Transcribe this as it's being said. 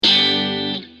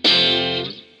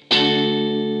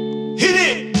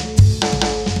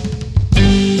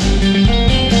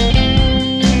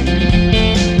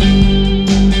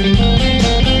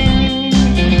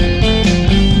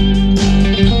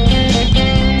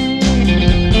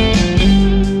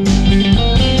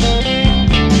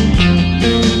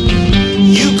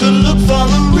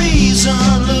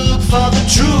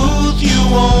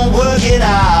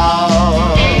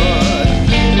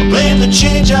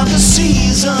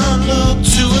doesn't look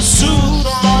to a suit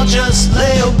or just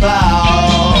lay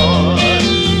about.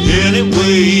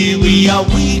 Anyway, we are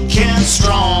weak and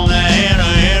strong, and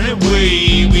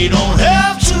anyway, we don't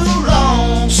have too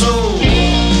long. So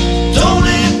don't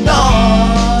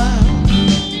ignore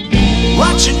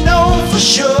what you know for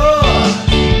sure.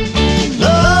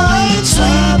 Love ain't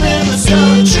sweet in the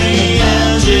country,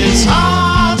 and it's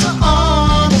hard to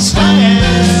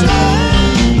understand.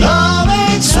 Love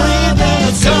ain't sweet in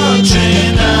the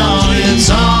country now, it's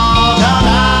all got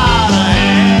out of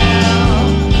hand.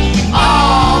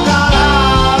 All got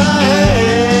out of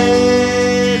hand,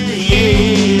 yeah.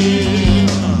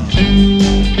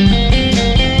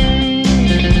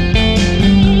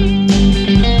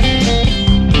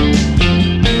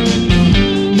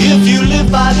 If you live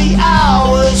by the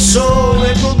hours, so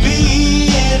it will be.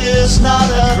 It is not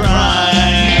a crime.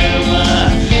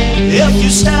 If you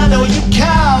stand or you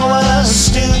cower,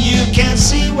 still you can't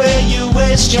see where you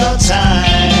waste your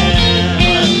time.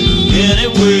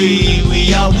 Anyway,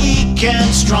 we are weak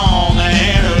and strong,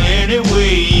 and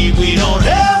anyway, we don't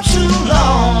have too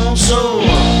long. So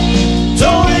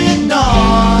don't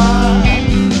ignore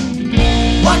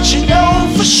what you know.